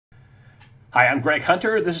Hi, I'm Greg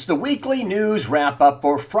Hunter. This is the weekly news wrap-up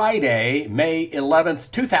for Friday, May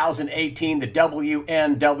 11th, 2018, the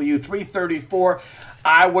WNW 334.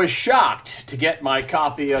 I was shocked to get my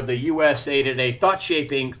copy of the USA Today Thought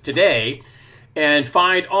Shaping today and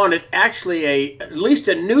find on it actually at least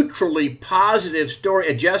a neutrally positive story,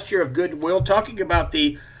 a gesture of goodwill, talking about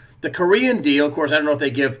the Korean deal. Of course, I don't know if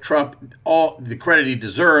they give Trump all the credit he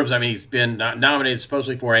deserves. I mean, he's been nominated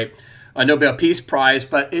supposedly for a Nobel Peace Prize,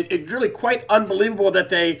 but it's really quite unbelievable that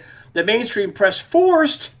the mainstream press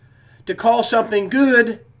forced to call something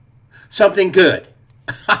good.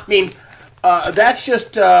 I mean, that's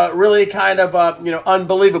just really kind of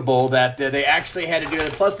unbelievable that they actually had to do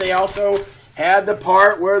it. Plus, they also had the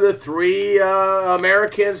part where the three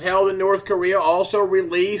Americans held in North Korea also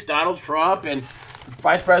released. Donald Trump and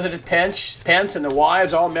Vice President Pence and the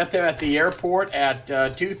wives all met them at the airport at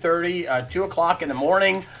 2:30, 2 o'clock in the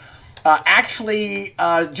morning.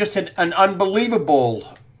 Just an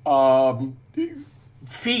unbelievable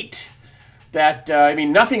feat that, I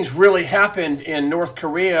mean, nothing's really happened in North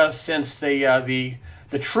Korea since the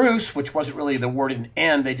truce, which wasn't really the word in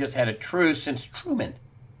end. They just had a truce since Truman.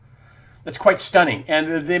 That's quite stunning.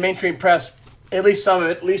 And the mainstream press, at least some of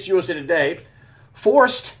it, at least USA Today,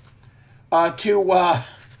 forced to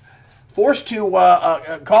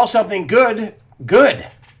call something good.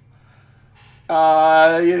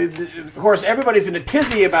 Of course, everybody's in a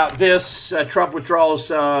tizzy about this. Trump withdraws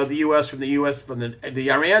the U.S. from the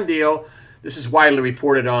Iran deal. This is widely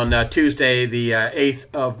reported on Tuesday, the 8th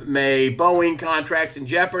of May. Boeing contracts in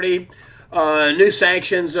jeopardy. New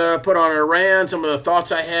sanctions put on Iran. Some of the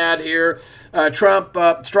thoughts I had here. Trump,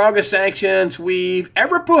 strongest sanctions we've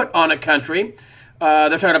ever put on a country.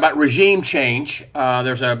 They're talking about regime change.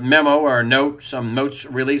 There's a memo or a note, some notes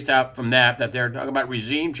released out from that they're talking about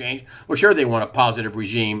regime change. Well, sure, they want a positive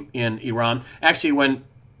regime in Iran. Actually, when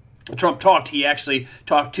Trump talked, he actually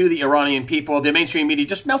talked to the Iranian people. The mainstream media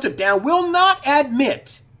just melted down, will not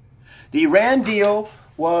admit the Iran deal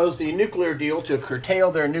was the nuclear deal to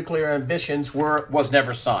curtail their nuclear ambitions was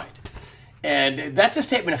never signed. And that's a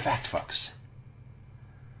statement of fact, folks.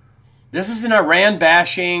 This isn't Iran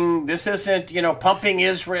bashing. This isn't, pumping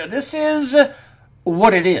Israel. This is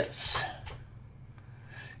what it is.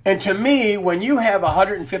 And to me, when you have a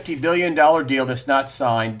 $150 billion deal that's not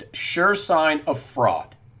signed, sure sign of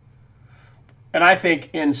fraud. And I think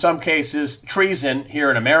in some cases, treason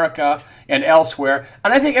here in America and elsewhere.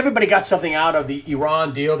 And I think everybody got something out of the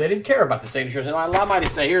Iran deal. They didn't care about the signatures. And I might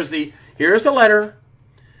say, here's the letter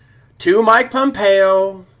to Mike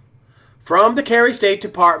Pompeo from the Kerry State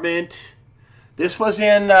Department. This was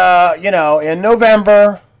in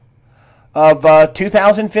November of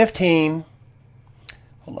 2015.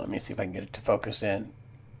 Hold on, let me see if I can get it to focus in.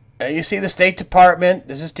 You see the State Department.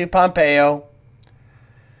 This is to Pompeo.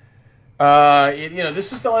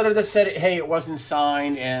 This is the letter that said, hey, it wasn't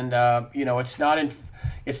signed, and it's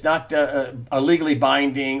not legally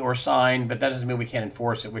binding or signed, but that doesn't mean we can't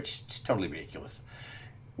enforce it, which is totally ridiculous.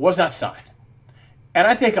 Was not signed. And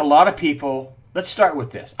I think a lot of people, let's start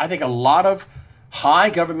with this. I think a lot of high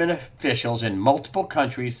government officials in multiple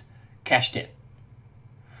countries cashed in.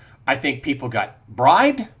 I think people got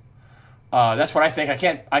bribed. That's what I think. I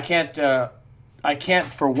can't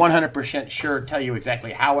for 100% sure tell you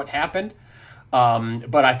exactly how it happened.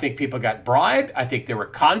 But I think people got bribed. I think there were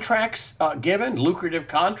contracts given, lucrative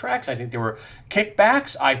contracts. I think there were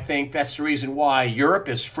kickbacks. I think that's the reason why Europe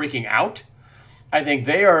is freaking out. I think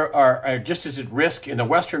they are just as at risk in the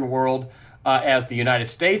Western world as the United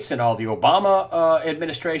States and all the Obama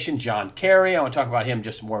administration. John Kerry, I want to talk about him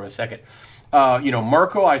just more in a second.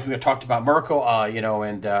 Merkel, we talked about Merkel,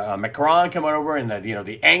 and Macron coming over, and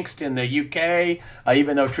the angst in the UK,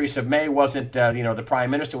 even though Theresa May wasn't, the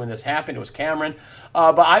prime minister when this happened, it was Cameron.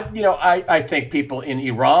 But I think people in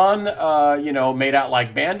Iran, made out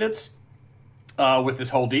like bandits with this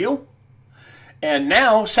whole deal. And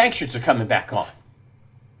now sanctions are coming back on.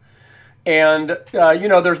 And,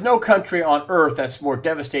 there's no country on earth that's more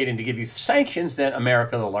devastating to give you sanctions than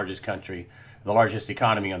America, the largest country, the largest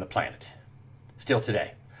economy on the planet, still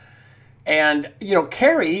today. And,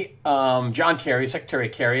 Kerry, John Kerry, Secretary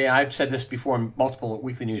Kerry, I've said this before in multiple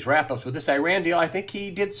weekly news wrap-ups, with this Iran deal, I think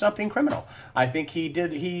he did something criminal. I think they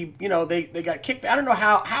got kicked. I don't know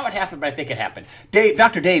how it happened, but I think it happened.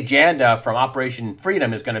 Dr. Dave Janda from Operation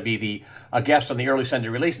Freedom is going to be the guest on the early Sunday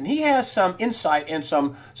release, and he has some insight and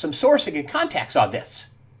some sourcing and contacts on this.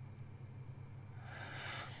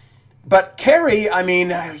 But Kerry, I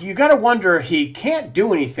mean, you got to wonder, he can't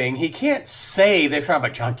do anything. He can't say, they're talking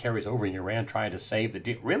about John Kerry's over in Iran trying to save the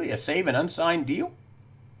deal. Really, a save an unsigned deal?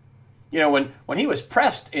 You know, when he was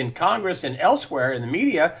pressed in Congress and elsewhere in the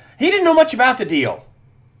media, he didn't know much about the deal.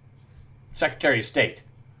 Secretary of State.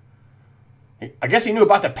 I guess he knew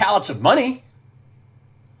about the pallets of money.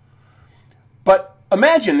 But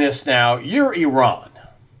imagine this now. You're Iran.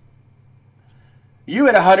 You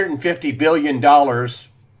had $150 billion,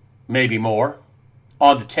 maybe more,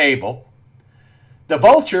 on the table. The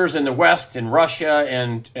vultures in the West, in Russia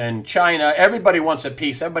and China, everybody wants a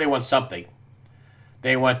piece. Everybody wants something.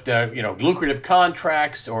 They want, lucrative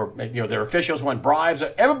contracts, or, their officials want bribes.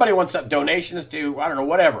 Everybody wants donations to, I don't know,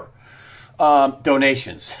 whatever.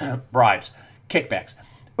 Donations, bribes, kickbacks.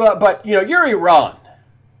 But you're Iran,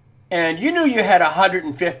 and you knew you had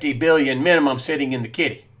 $150 billion minimum sitting in the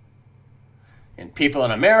kitty. And people in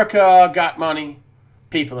America got money.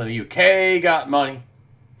 People in the UK got money.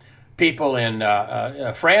 People in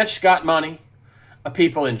France got money.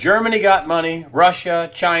 People in Germany got money. Russia,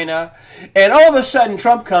 China. And all of a sudden,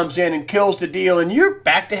 Trump comes in and kills the deal, and you're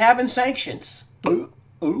back to having sanctions.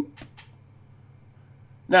 Ooh.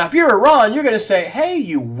 Now, if you're Iran, you're going to say, hey,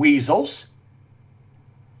 you weasels,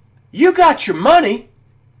 you got your money.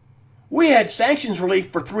 We had sanctions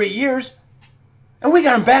relief for 3 years, and we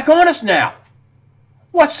got them back on us now.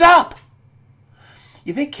 What's up?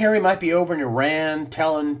 You think Kerry might be over in Iran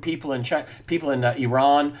telling people in China, people in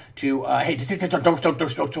Iran to, hey,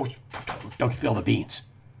 don't spill the beans.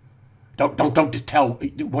 Don't tell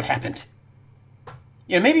what happened.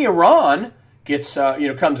 Maybe Iran gets,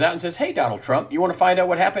 comes out and says, hey, Donald Trump, you want to find out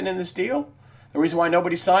what happened in this deal? The reason why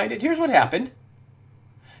nobody signed it? Here's what happened.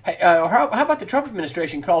 Hey, how about the Trump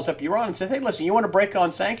administration calls up Iran and says, hey, listen, you want to break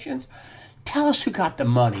on sanctions? Tell us who got the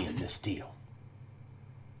money in this deal.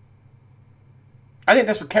 I think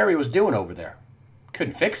that's what Kerry was doing over there.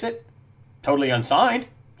 Couldn't fix it. Totally unsigned.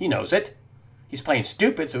 He knows it. He's playing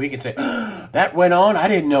stupid so he can say, that went on? I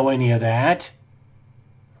didn't know any of that.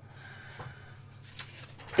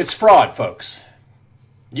 It's fraud, folks.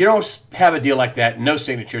 You don't have a deal like that, no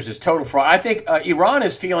signatures. It's total fraud. I think Iran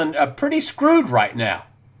is feeling pretty screwed right now.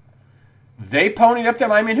 They ponied up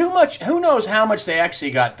them. I mean, who knows how much they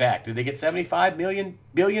actually got back? Did they get 75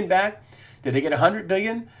 billion back? Did they get 100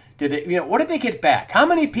 billion? Did they, what did they get back? How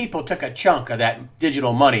many people took a chunk of that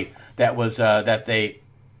digital money that was that they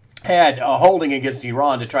had holding against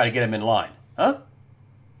Iran to try to get them in line? Huh?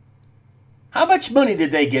 How much money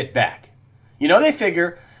did they get back? They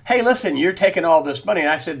figure, hey, listen, you're taking all this money.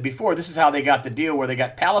 And I said before, this is how they got the deal where they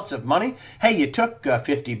got pallets of money. Hey, you took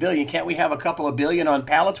 50 billion. Can't we have a couple of billion on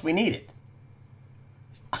pallets? We need it.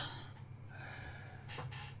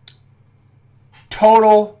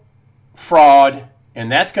 Total fraud. And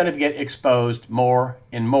that's going to get exposed more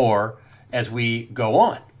and more as we go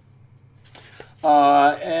on.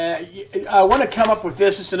 I want to come up with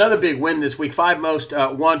this. It's another big win this week. 5 most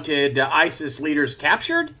wanted ISIS leaders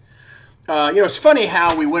captured. It's funny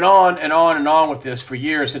how we went on and on and on with this for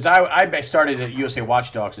years. Since I started at USA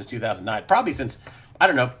Watchdog since 2009. Probably since, I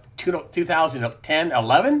don't know, 2010,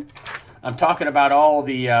 11. I'm talking about all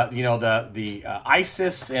the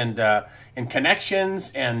ISIS and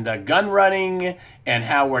connections and gun running and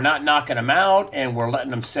how we're not knocking them out and we're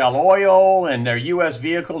letting them sell oil and their U.S.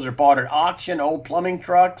 vehicles are bought at auction, old plumbing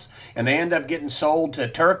trucks, and they end up getting sold to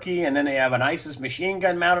Turkey, and then they have an ISIS machine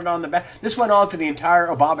gun mounted on the back. This went on for the entire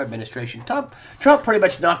Obama administration. Trump pretty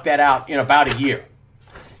much knocked that out in about a year.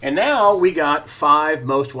 And now we got 5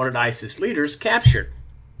 most wanted ISIS leaders captured.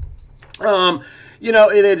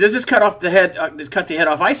 Does this cut the head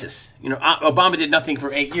off ISIS? Obama did nothing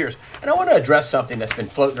for 8 years. And I want to address something that's been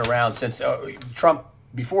floating around since Trump,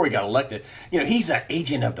 before he got elected. He's an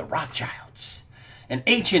agent of the Rothschilds, an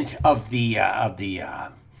agent of the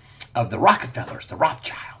Rockefellers, the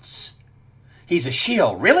Rothschilds. He's a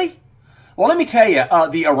shill. Really? Well, let me tell you,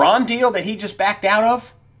 the Iran deal that he just backed out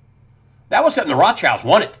of, that was something the Rothschilds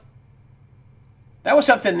wanted. That was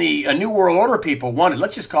something the New World Order people wanted.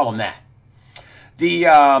 Let's just call them that.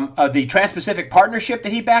 The Trans-Pacific Partnership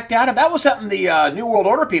that he backed out of, that was something the New World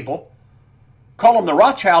Order people, call them the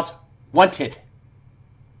Rothschilds, wanted.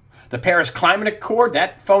 The Paris Climate Accord,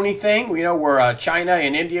 that phony thing, where China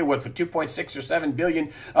and India with 2.6 or 7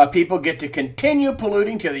 billion people get to continue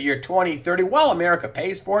polluting till the year 2030 while America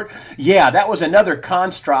pays for it. Yeah, that was another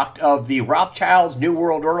construct of the Rothschilds, New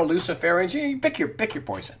World Order, Luciferians. You pick your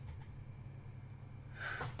poison.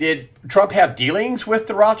 Did Trump have dealings with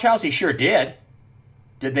the Rothschilds? He sure did.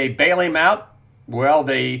 Did they bail him out? Well,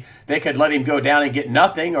 they could let him go down and get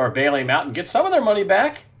nothing or bail him out and get some of their money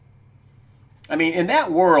back. I mean, in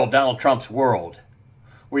that world, Donald Trump's world,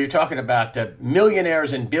 where you're talking about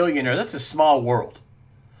millionaires and billionaires, that's a small world.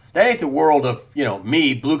 That ain't the world of,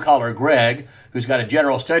 me, blue-collar Greg, who's got a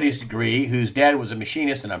general studies degree, whose dad was a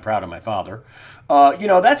machinist, and I'm proud of my father.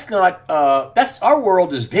 That's not, our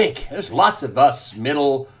world is big. There's lots of us,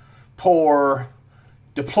 middle, poor,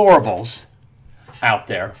 deplorables out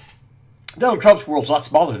there. Donald Trump's world's a lot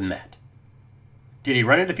smaller than that. Did he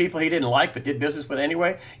run into people he didn't like but did business with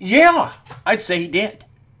anyway? Yeah, I'd say he did.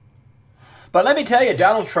 But let me tell you,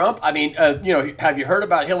 Donald Trump, have you heard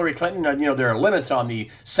about Hillary Clinton? There are limits on the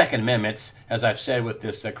Second Amendments, as I've said with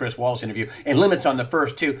this Chris Wallace interview, and limits on the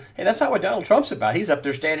first two. Hey, that's not what Donald Trump's about. He's up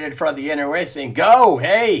there standing in front of the NRA saying, go,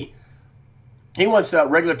 hey. He wants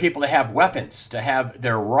regular people to have weapons, to have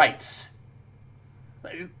their rights.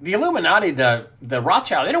 The Illuminati, the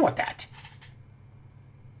Rothschild, they don't want that.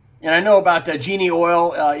 And I know about Genie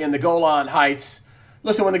Oil in the Golan Heights.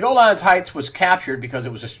 Listen, when the Golan Heights was captured because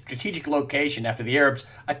it was a strategic location after the Arabs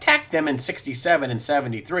attacked them in 67 and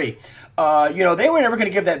 73, they were never going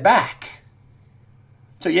to give that back.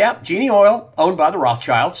 So, yeah, Genie Oil, owned by the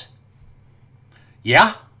Rothschilds.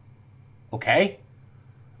 Yeah, okay.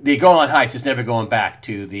 The Golan Heights is never going back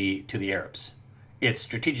to the Arabs. It's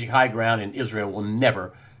strategic high ground, and Israel will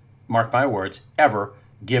never, mark my words, ever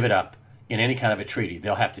give it up in any kind of a treaty.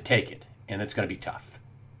 They'll have to take it, and it's going to be tough.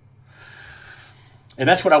 And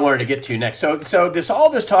that's what I wanted to get to next. So all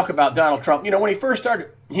this talk about Donald Trump, when he first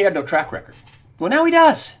started, he had no track record. Well, now he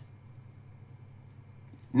does.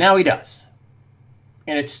 Now he does.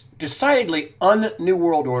 And it's decidedly un-New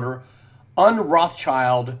World Order,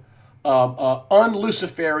 un-Rothschild,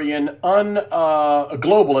 un-Luciferian,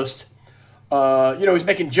 un-globalist. He's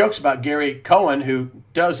making jokes about Gary Cohen, who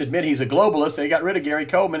does admit he's a globalist, and he got rid of Gary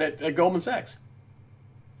Cohen at Goldman Sachs.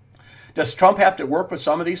 Does Trump have to work with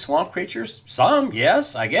some of these swamp creatures? Some,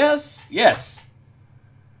 yes, I guess, yes.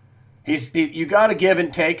 You got to give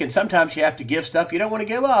and take, and sometimes you have to give stuff you don't want to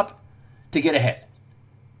give up to get ahead.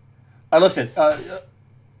 Listen,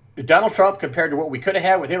 Donald Trump compared to what we could have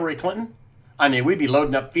had with Hillary Clinton, we'd be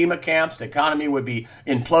loading up FEMA camps. The economy would be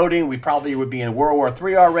imploding. We probably would be in World War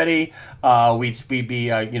III already. We'd be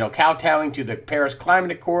kowtowing to the Paris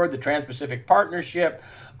Climate Accord, the Trans-Pacific Partnership.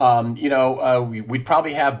 We'd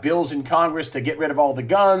probably have bills in Congress to get rid of all the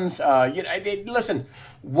guns. Listen,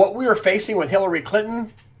 what we were facing with Hillary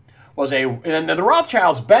Clinton was and the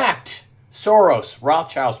Rothschilds backed Soros.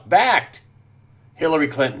 Rothschilds backed Hillary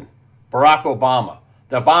Clinton, Barack Obama,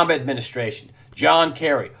 the Obama administration, John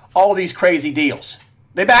Kerry, all these crazy deals.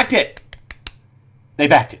 They backed it. They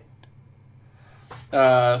backed it.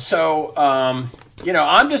 I'm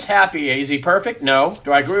just happy. Is he perfect? No.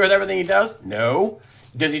 Do I agree with everything he does? No.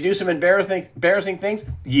 Does he do some embarrassing things?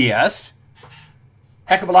 Yes.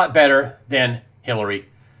 Heck of a lot better than Hillary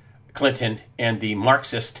Clinton and the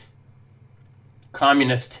Marxist,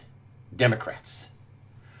 communist Democrats.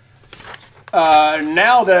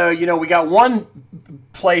 Now we got one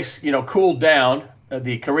place, cooled down,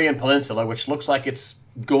 the Korean Peninsula, which looks like it's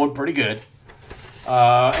going pretty good.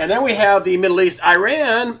 And then we have the Middle East.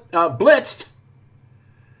 Iran blitzed.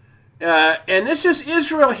 And this is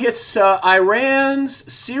Israel hits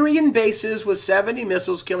Iran's Syrian bases with 70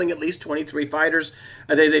 missiles, killing at least 23 fighters.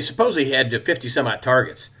 They supposedly had 50 some odd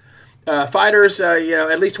targets. Fighters,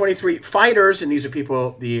 at least 23 fighters, and these are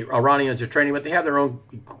people the Iranians are training, but they have their own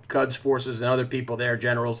Quds forces and other people there,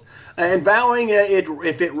 generals, and vowing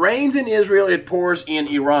if it rains in Israel, it pours in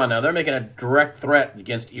Iran. Now, they're making a direct threat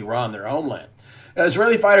against Iran, their homeland.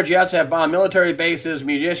 Israeli fighter jets have bombed military bases,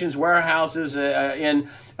 munitions, warehouses in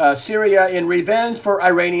Syria in revenge for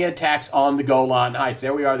Iranian attacks on the Golan Heights.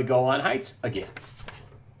 There we are, the Golan Heights again.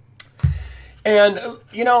 And,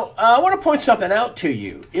 I want to point something out to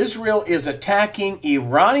you. Israel is attacking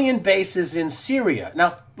Iranian bases in Syria.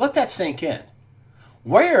 Now, let that sink in.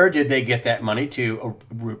 Where did they get that money to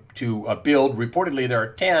build? Reportedly, there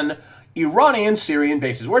are 10 Iranian Syrian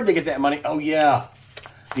bases. Where did they get that money? Oh, yeah,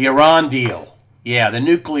 the Iran deal. Yeah, the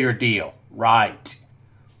nuclear deal. Right,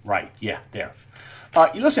 yeah, there.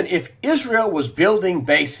 Listen, if Israel was building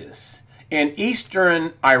bases in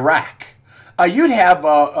eastern Iraq, you'd have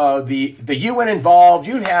the UN involved,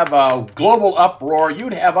 you'd have a global uproar,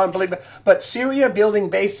 you'd have unbelievable. But Syria building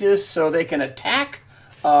bases so they can attack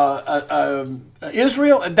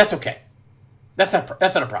Israel, that's okay. That's not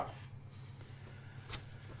a problem.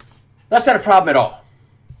 That's not a problem at all.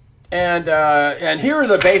 And here are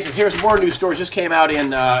the bases. Here's more news stories. Just came out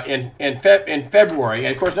in February,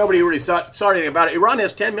 and of course nobody really saw anything about it. Iran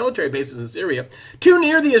has 10 military bases in Syria, 2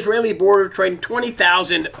 near the Israeli border, training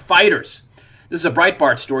 20,000 fighters. This is a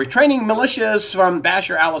Breitbart story, training militias from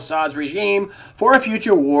Bashar al-Assad's regime for a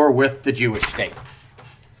future war with the Jewish state.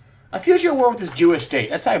 A future war with this Jewish state.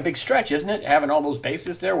 That's like a big stretch, isn't it? Having all those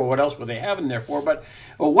bases there. Well, what else would they have in there for? But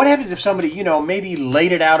well, what happens if somebody, maybe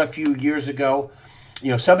laid it out a few years ago?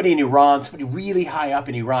 Somebody in Iran, somebody really high up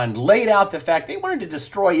in Iran, laid out the fact they wanted to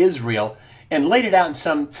destroy Israel and laid it out in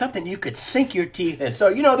something you could sink your teeth in.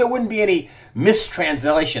 So, there wouldn't be any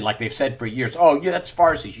mistranslation like they've said for years. Oh, yeah, that's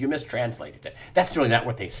Farsi. You mistranslated it. That's really not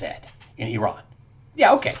what they said in Iran.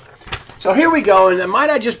 Yeah, okay. So here we go, and might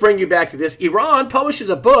I just bring you back to this. Iran publishes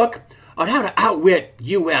a book on how to outwit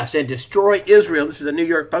U.S. and destroy Israel. This is a New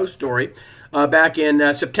York Post story back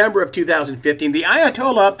in September of 2015. The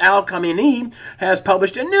Ayatollah al-Khamenei has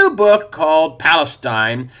published a new book called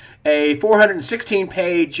Palestine, a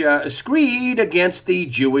 416-page screed against the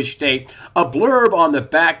Jewish state. A blurb on the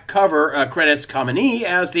back cover credits Khamenei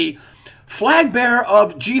as the flag bearer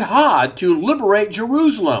of jihad to liberate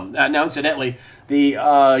Jerusalem. Now, incidentally, the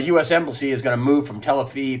U.S. Embassy is going to move from Tel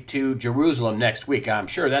Aviv to Jerusalem next week. I'm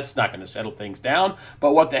sure that's not going to settle things down,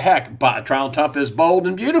 but what the heck? Donald Trump is bold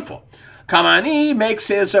and beautiful. Khamenei makes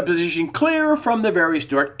his position clear from the very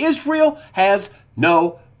start. Israel has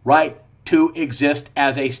no right to exist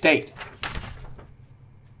as a state.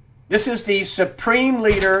 This is the supreme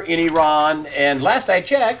leader in Iran, and last I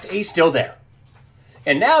checked, he's still there.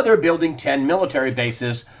 And now they're building 10 military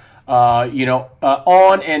bases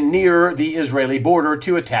on and near the Israeli border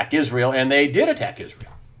to attack Israel, and they did attack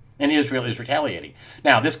Israel, and Israel is retaliating.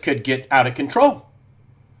 Now, this could get out of control.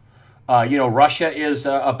 Russia is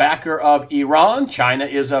a backer of Iran. China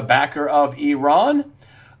is a backer of Iran.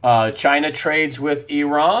 China trades with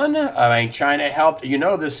Iran. China helped.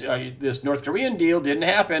 This North Korean deal didn't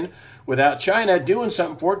happen without China doing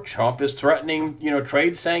something for it. Trump is threatening,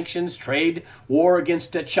 trade sanctions, trade war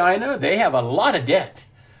against China. They have a lot of debt.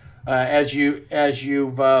 As you've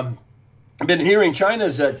been hearing,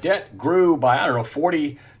 China's debt grew by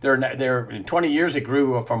 40. They're in 20 years it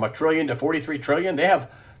grew from $1 trillion to $43 trillion.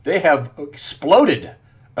 They have exploded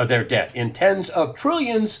their debt in tens of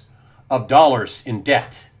trillions of dollars in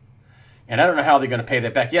debt. And I don't know how they're going to pay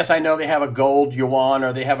that back. Yes, I know they have a gold yuan,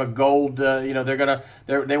 or they have a gold. They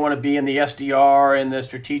want to be in the SDR and the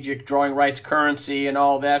strategic drawing rights currency and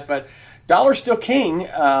all that. But dollar's still king.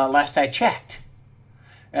 Last I checked.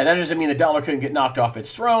 And that doesn't mean the dollar couldn't get knocked off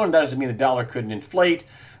its throne. That doesn't mean the dollar couldn't inflate.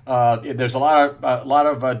 There's a lot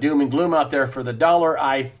of doom and gloom out there for the dollar.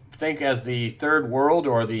 I think as the third world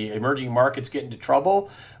or the emerging markets get into trouble,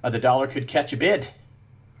 the dollar could catch a bid.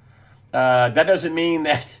 That doesn't mean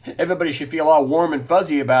that everybody should feel all warm and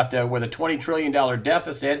fuzzy about with a $20 trillion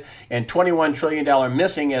deficit and $21 trillion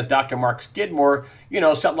missing, as Dr. Mark Skidmore,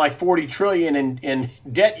 something like 40 trillion in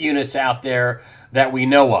debt units out there that we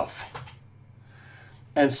know of.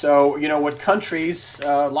 And so, what countries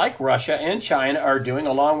like Russia and China are doing,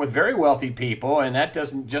 along with very wealthy people, and that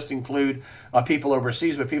doesn't just include people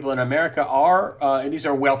overseas, but people in America and these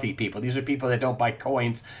are wealthy people. These are people that don't buy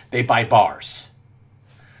coins, they buy bars.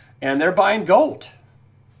 And they're buying gold.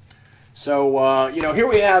 So, here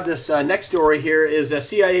we have this next story here is a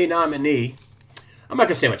CIA nominee. I'm not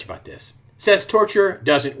going to say much about this. Says torture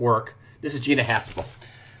doesn't work. This is Gina Haspel.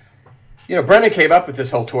 Brennan came up with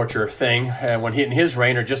this whole torture thing when in his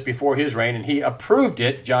reign, or just before his reign, and he approved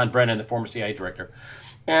it, John Brennan, the former CIA director.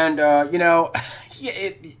 And,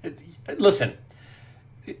 listen,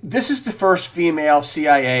 this is the first female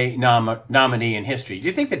CIA nominee in history. Do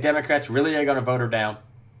you think the Democrats really are going to vote her down?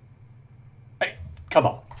 Hey, come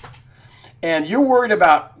on. And you're worried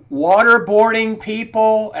about waterboarding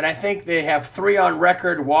people, and I think they have 3 on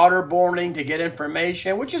record waterboarding to get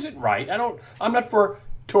information, which isn't right. I'm not for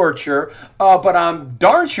torture, but I'm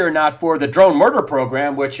darn sure not for the drone murder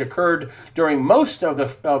program, which occurred during most of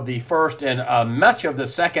the first and much of the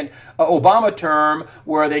second Obama term,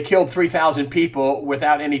 where they killed 3,000 people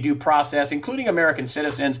without any due process, including American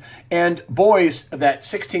citizens and boys, that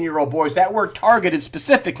 16-year-old boys that were targeted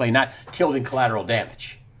specifically, not killed in collateral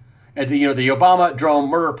damage. And the Obama drone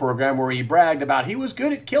murder program, where he bragged about he was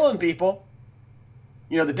good at killing people.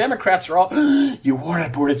 The Democrats are all, you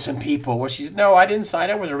waterboarded some people. Well, no, I didn't sign.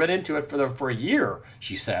 I wasn't read into it for a year,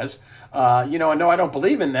 she says. No, I don't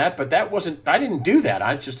believe in that, but I didn't do that.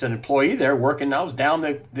 I'm just an employee there working. I was down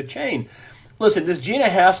the chain. Listen, this Gina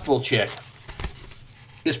Haspel chick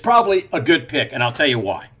is probably a good pick, and I'll tell you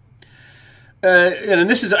why. And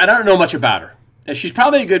this is, I don't know much about her. And she's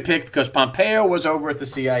probably a good pick because Pompeo was over at the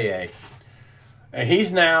CIA. And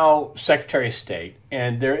he's now Secretary of State.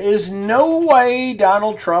 And there is no way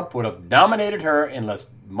Donald Trump would have nominated her unless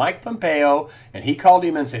Mike Pompeo, and he called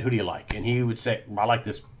him and said, who do you like? And he would say, I like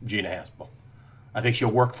this Gina Haspel. I think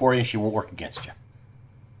she'll work for you and she won't work against you.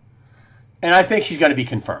 And I think she's going to be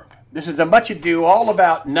confirmed. This is a much ado, all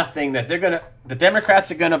about nothing, that they're going to the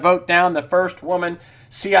Democrats are going to vote down the first woman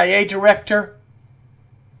CIA director.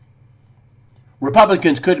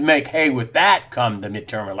 Republicans couldn't make hay with that come the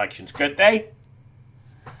midterm elections, could they?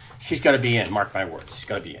 She's going to be in, mark my words. She's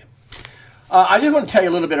going to be in. I just want to tell you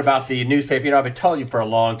a little bit about the newspaper. You know, I've been telling you for a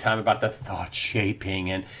long time about the thought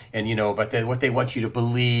shaping and you know, about what they want you to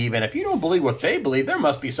believe. And if you don't believe what they believe, there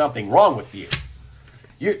must be something wrong with you.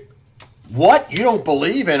 What? You don't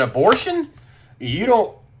believe in abortion? You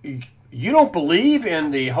don't believe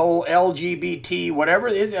in the whole LGBT whatever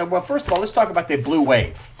it is? Well, first of all, let's talk about the blue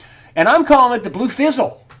wave. And I'm calling it the blue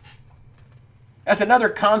fizzle. That's another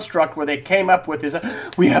construct where they came up with this,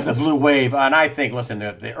 we have the blue wave. And I think, listen,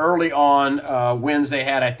 the early on wins they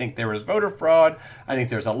had, I think there was voter fraud. I think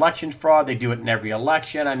there's election fraud. They do it in every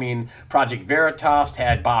election. I mean, Project Veritas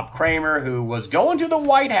had Bob Kramer, who was going to the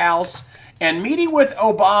White House and meeting with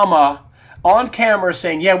Obama on camera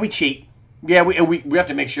saying, yeah, we cheat. Yeah, we have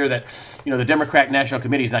to make sure that, you know, the Democratic National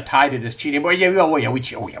Committee is not tied to this cheating. But we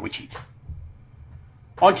cheat.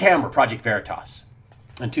 On camera, Project Veritas.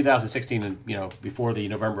 In 2016, and you know, before the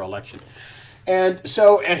November election. And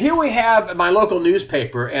so here we have my local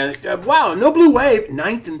newspaper, and wow, no blue wave.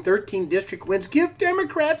 9th and 13th district wins give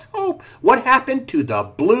Democrats hope. What happened to the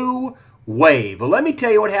blue wave? Well, let me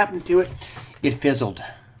tell you what happened to it. It fizzled.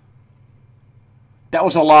 That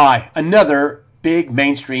was a lie. Another big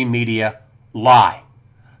mainstream media lie.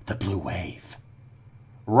 The blue wave.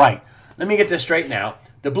 Right. Let me get this straight now.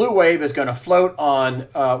 The blue wave is going to float on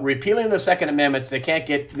repealing the Second Amendment. They can't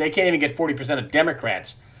even get 40% of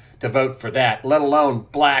Democrats to vote for that, let alone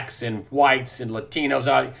blacks and whites and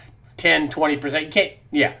Latinos. 10, 20%. You can't.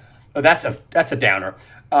 Yeah, that's a downer.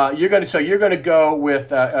 You're going to go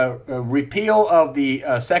with a repeal of the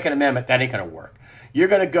Second Amendment. That ain't going to work. You're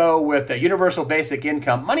going to go with a universal basic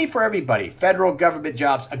income, money for everybody, federal government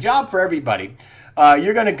jobs, a job for everybody.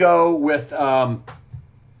 You're going to go with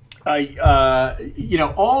you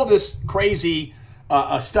know, all this crazy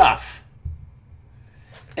stuff.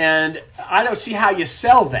 And I don't see how you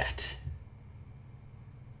sell that.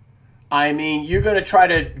 I mean, you're going to try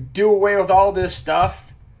to do away with all this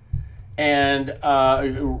stuff and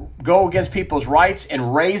go against people's rights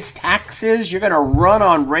and raise taxes. You're going to run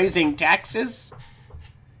on raising taxes.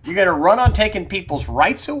 You're going to run on taking people's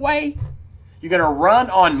rights away. You're going to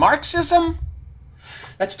run on Marxism.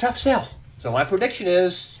 That's a tough sell. So my prediction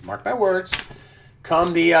is, mark my words,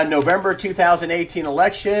 come the November 2018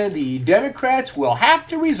 election, the Democrats will have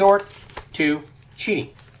to resort to cheating.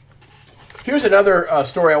 Here's another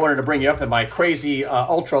story I wanted to bring you up in my crazy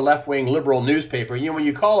ultra-left-wing liberal newspaper. You know, when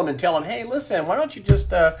you call them and tell them, hey, listen, why don't you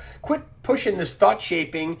just quit pushing this thought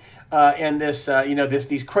shaping and this, you know,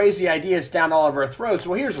 these crazy ideas down all of our throats.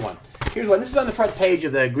 Well, here's one. Here's one. This is on the front page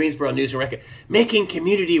of the Greensboro News and Record. Making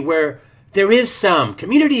community where there is some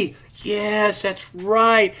community. Yes, that's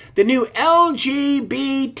right. The new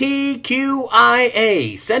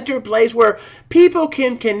LGBTQIA center place where people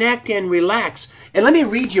can connect and relax. And let me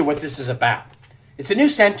read you what this is about. It's a new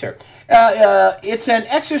center. It's an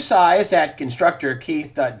exercise that constructor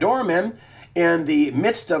Keith Dorman, in the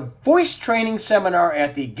midst of voice training seminar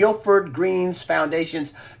at the Guilford Greens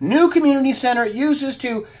Foundation's new community center, uses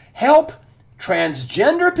to help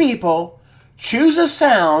transgender people choose a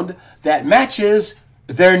sound that matches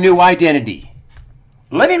their new identity.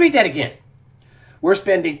 Let me read that again. We're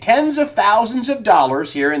spending tens of thousands of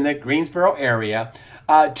dollars here in the Greensboro area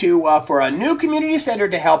for a new community center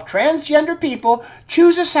to help transgender people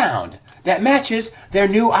choose a sound that matches their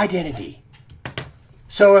new identity.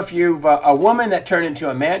 So if you've a woman that turned into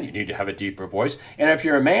a man, you need to have a deeper voice. And if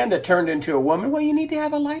you're a man that turned into a woman, well, you need to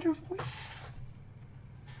have a lighter voice.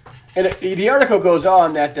 And the article goes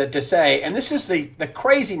on that to say, and this is the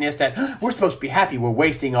craziness that we're supposed to be happy we're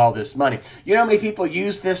wasting all this money. You know how many people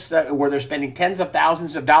use this where they're spending tens of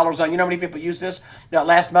thousands of dollars on? You know how many people use this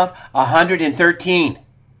last month? 113.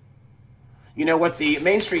 You know what the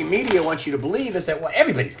mainstream media wants you to believe is that, well,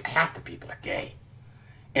 half the people are gay.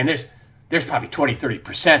 And there's probably 20,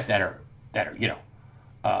 30% that are you know,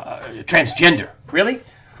 transgender. Really?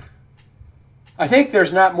 I think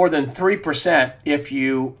there's not more than 3% if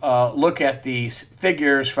you look at these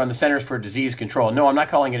figures from the Centers for Disease Control. No, I'm not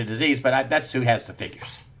calling it a disease, but that's who has the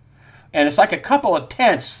figures. And it's like a couple of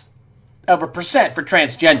tenths of a percent for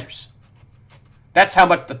transgenders. That's how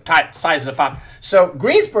much the size of the pop. So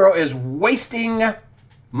Greensboro is wasting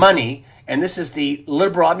money, and this is the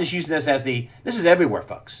liberal, I'm just using this as this is everywhere,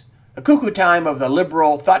 folks. A cuckoo time of the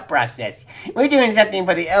liberal thought process. We're doing something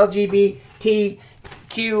for the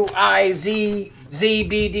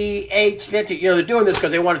LGBTQIZZBDH. You know, they're doing this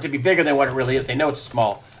because they want it to be bigger than what it really is. They know it's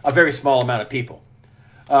a very small amount of people.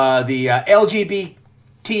 The LGBTQ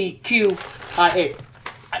Hey,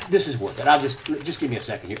 this is worth it. I'll just give me a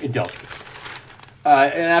second here. Indulge me.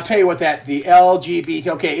 And I'll tell you what the LGBT.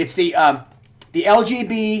 Okay, it's the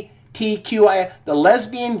LGBTQI, the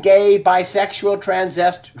lesbian, gay, bisexual,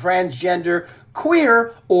 transgender,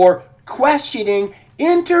 queer, or questioning,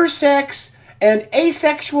 intersex, and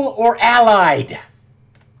asexual or allied.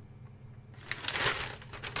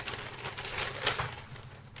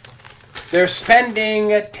 They're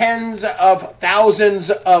spending tens of thousands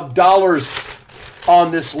of dollars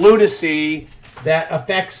on this lunacy that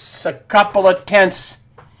affects a couple of tenths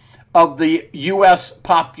of the U.S.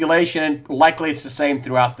 population, and likely it's the same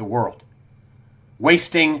throughout the world.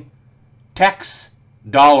 Wasting tax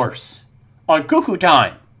dollars on cuckoo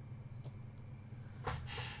time.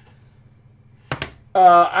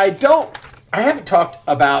 I haven't talked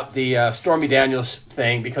about the Stormy Daniels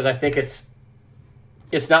thing because I think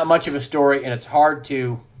it's not much of a story, and it's hard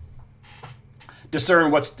to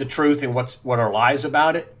discern what's the truth and what are lies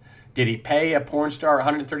about it. Did he pay a porn star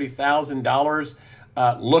 $130,000?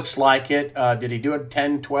 Looks like it. Did he do it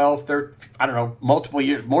 10, 12, 13, I don't know, multiple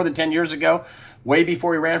years, more than 10 years ago, way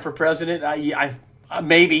before he ran for president?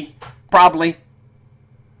 Maybe, probably.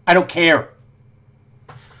 I don't care.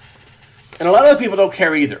 And a lot of other people don't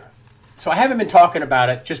care either. So I haven't been talking about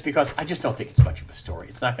it just because I just don't think it's much of a story.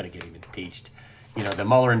 It's not going to get him impeached. You know, the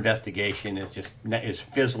Mueller investigation is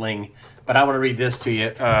fizzling. But I want to read this to you.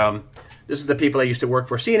 This is the people I used to work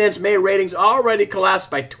for. CNN's May ratings already collapsed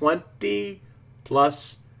by 20+%.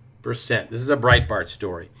 This is a Breitbart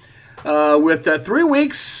story. With 3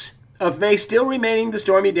 weeks of May still remaining, the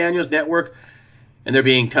Stormy Daniels Network, and they're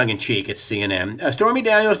being tongue-in-cheek, it's CNN. Stormy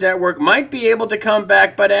Daniels Network might be able to come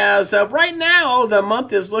back, but as of right now, the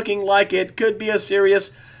month is looking like it could be a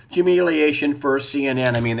serious humiliation for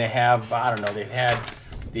CNN. I mean, they have, I don't know, they've had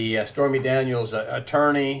the Stormy Daniels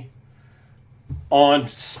attorney on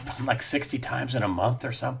like 60 times in a month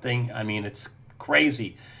or something. I mean, it's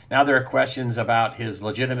crazy. Now there are questions about his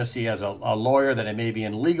legitimacy as a lawyer, that he may be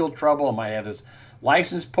in legal trouble, might have his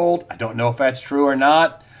license pulled. I don't know if that's true or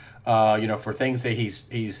not. You know, for things that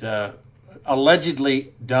he's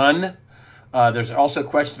allegedly done. There's also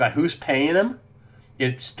questions about who's paying him.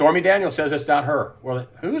 Stormy Daniels says it's not her. Well,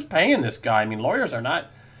 who's paying this guy? I mean, lawyers are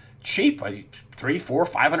not cheap. $300, $400,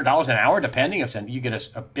 $500 an hour, depending if you get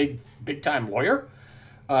a big time lawyer.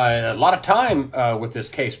 A lot of time with this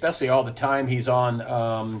case, especially all the time he's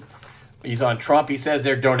on Trump. He says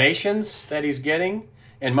they're donations that he's getting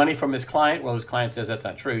and money from his client. Well, his client says that's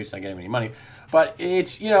not true. He's not getting any money. But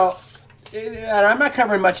it's, you know, and I'm not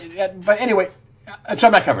covering much. But anyway, so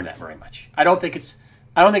I'm not covering that very much. I don't think it's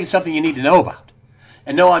something you need to know about.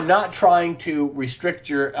 And no, I'm not trying to restrict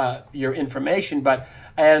your information, but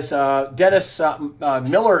as Dennis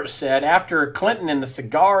Miller said, after Clinton and the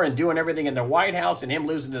cigar and doing everything in the White House and him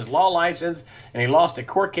losing his law license, and he lost a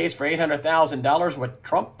court case for $800,000, what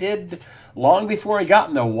Trump did long before he got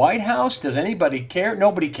in the White House, does anybody care?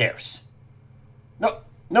 Nobody cares. No,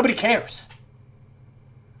 nobody cares.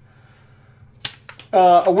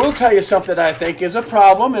 I will tell you something that I think is a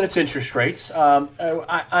problem, and it's interest rates.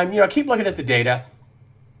 I keep looking at the data.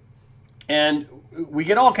 And we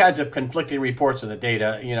get all kinds of conflicting reports on the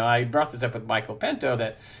data. You know, I brought this up with Michael Pinto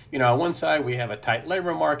that, you know, on one side we have a tight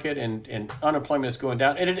labor market and unemployment is going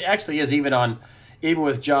down. And it actually is even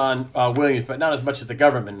with John Williams, but not as much as the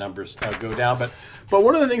government numbers go down. But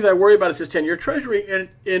one of the things I worry about is this 10-year Treasury, and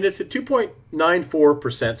it's at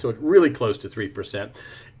 2.94%, so it's really close to 3%.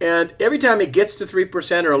 And every time it gets to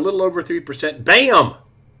 3% or a little over 3%, bam,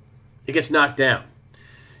 it gets knocked down.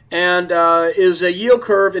 And is a yield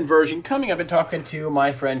curve inversion coming? I've been talking to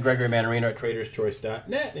my friend Gregory Mannarino at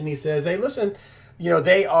TradersChoice.net, and he says, "Hey, listen, you know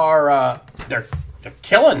they're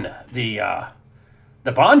killing the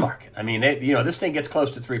bond market. I mean, this thing gets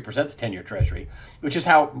close to 3%, the 10-year Treasury, which is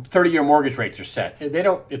how 30-year mortgage rates are set. They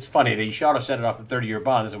don't. It's funny. They ought to set it off the 30-year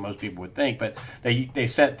bond, as most people would think, but they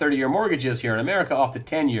set 30-year mortgages here in America off the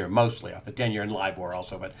 10-year, mostly off the 10-year and LIBOR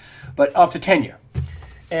also, but off the 10-year."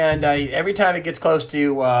 And every time it gets close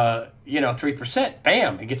to 3%,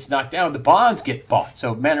 bam, it gets knocked down. The bonds get bought.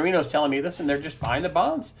 So Mannarino's telling me, listen, they're just buying the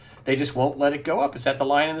bonds. They just won't let it go up. Is that the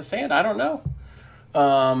line in the sand? I don't know.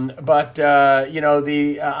 I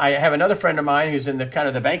have another friend of mine who's in the kind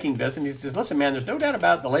of the banking business. He says, listen, man, there's no doubt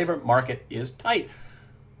about it, the labor market is tight.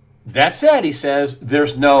 That said, he says,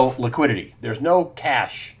 there's no liquidity. There's no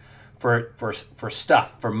cash for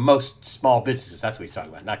stuff for most small businesses. That's what he's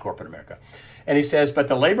talking about, not corporate America. And he says, but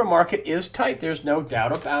the labor market is tight. There's no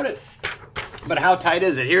doubt about it. But how tight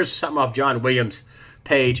is it? Here's something off John Williams'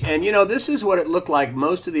 page. And, you know, this is what it looked like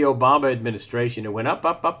most of the Obama administration. It went up,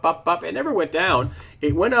 up, up, up, up. It never went down.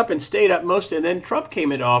 It went up and stayed up most, and then Trump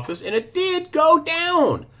came into office, and it did go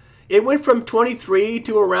down. It went from 23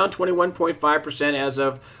 to around 21.5% as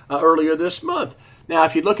of earlier this month. Now,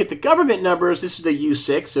 if you look at the government numbers, this is the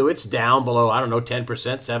U6, so it's down below, I don't know,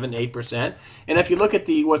 10%, 7, 8%. And if you look at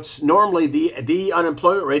the what's normally the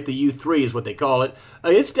unemployment rate, the U3 is what they call it,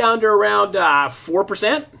 it's down to around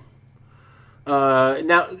 4%.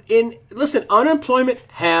 Now, listen, unemployment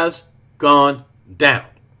has gone down.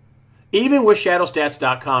 Even with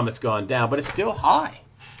shadowstats.com, it's gone down, but it's still high.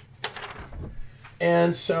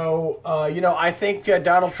 And so, you know, I think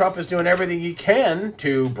Donald Trump is doing everything he can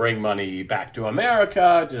to bring money back to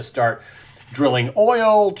America, to start drilling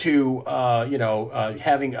oil, to, you know,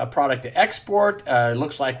 having a product to export. It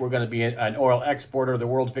looks like we're going to be an oil exporter, the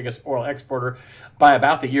world's biggest oil exporter, by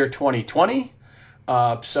about the year 2020.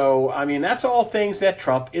 So, I mean, that's all things that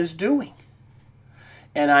Trump is doing.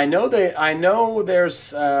 And I know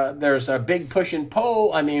there's a big push and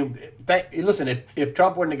pull. I mean, listen, if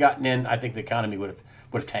Trump wouldn't have gotten in, I think the economy would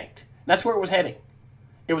have tanked. That's where it was heading.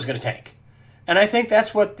 It was going to tank. And I think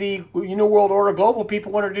that's what the World Order global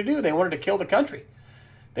people wanted to do. They wanted to kill the country.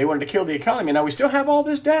 They wanted to kill the economy. Now, we still have all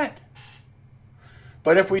this debt.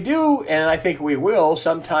 But if we do, and I think we will,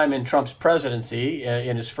 sometime in Trump's presidency,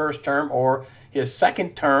 in his first term or his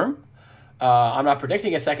second term, I'm not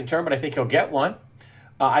predicting a second term, but I think he'll get one.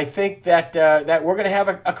 I think that we're going to have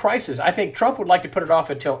a crisis. I think Trump would like to put it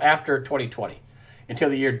off until after 2020,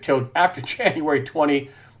 until after January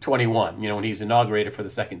 2021, you know, when he's inaugurated for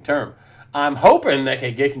the second term. I'm hoping that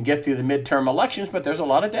they can get through the midterm elections, but there's a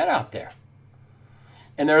lot of debt out there.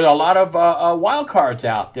 And there's a lot of wild cards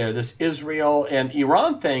out there. This Israel and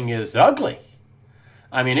Iran thing is ugly.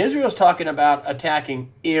 I mean, Israel's talking about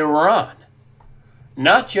attacking Iran,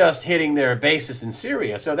 not just hitting their bases in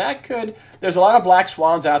Syria. So there's a lot of black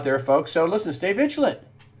swans out there, folks. So listen, stay vigilant.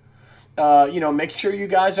 You know, make sure you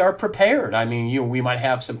guys are prepared. I mean, we might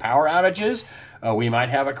have some power outages. We might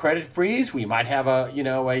have a credit freeze. We might have a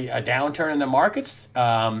downturn in the markets.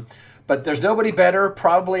 But there's nobody better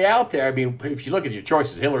probably out there. I mean, if you look at your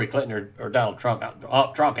choices, Hillary Clinton or Donald Trump,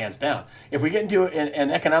 Trump hands down. If we get into an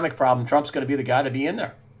economic problem, Trump's going to be the guy to be in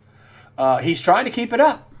there. He's trying to keep it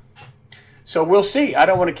up. So we'll see. I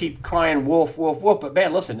don't want to keep crying wolf, wolf, wolf. But,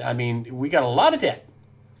 man, listen, I mean, we got a lot of debt.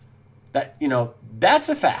 That's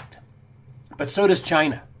a fact. But so does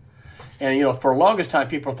China. And, you know, for the longest time,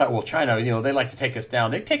 people thought, well, China, you know, they like to take us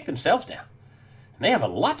down. They take themselves down. And they have a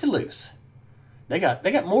lot to lose. They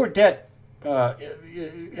got more debt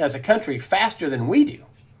as a country faster than we do.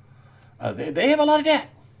 They have a lot of debt.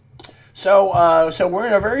 So we're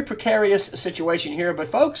in a very precarious situation here. But,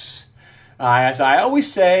 folks, as I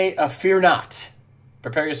always say, fear not.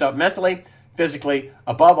 Prepare yourself mentally, physically,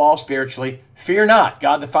 above all spiritually. Fear not.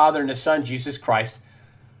 God the Father and His Son, Jesus Christ,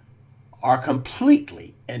 are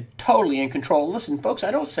completely and totally in control. Listen, folks,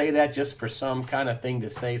 I don't say that just for some kind of thing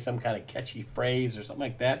to say, some kind of catchy phrase or something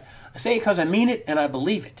like that. I say it because I mean it and I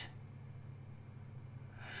believe it.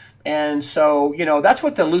 And so, you know, that's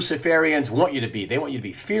what the Luciferians want you to be. They want you to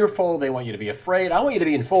be fearful. They want you to be afraid. I want you to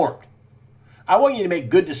be informed. I want you to make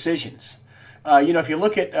good decisions. You know, if you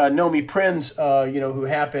look at Nomi Prinz, you know, who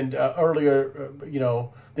happened earlier, you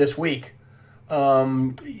know, this week,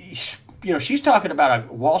 you know, she's talking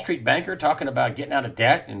about a Wall Street banker talking about getting out of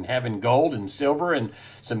debt and having gold and silver and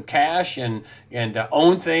some cash and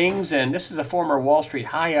own things. And this is a former Wall Street,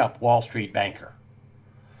 high up Wall Street banker.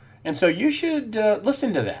 And so you should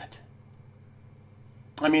listen to that.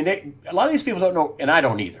 I mean, a lot of these people don't know, and I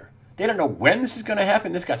don't either. They don't know when this is going to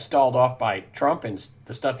happen. This got stalled off by Trump and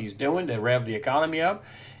the stuff he's doing to rev the economy up.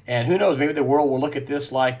 And who knows, maybe the world will look at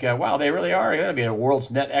this like, wow, they really are going to be a world's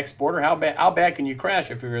net exporter. How bad can you crash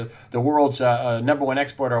if you're the world's #1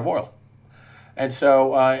 exporter of oil? And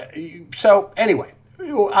so anyway,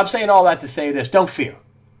 I'm saying all that to say this. Don't fear.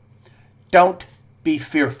 Don't be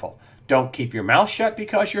fearful. Don't keep your mouth shut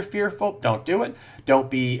because you're fearful. Don't do it.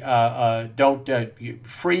 Don't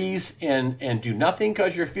freeze and do nothing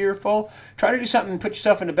because you're fearful. Try to do something and put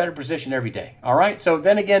yourself in a better position every day. All right. So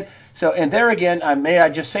then again, may I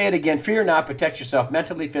just say it again? Fear not. Protect yourself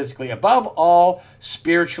mentally, physically, above all,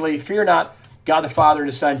 spiritually. Fear not. God the Father and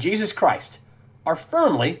His Son, Jesus Christ, are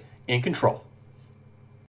firmly in control.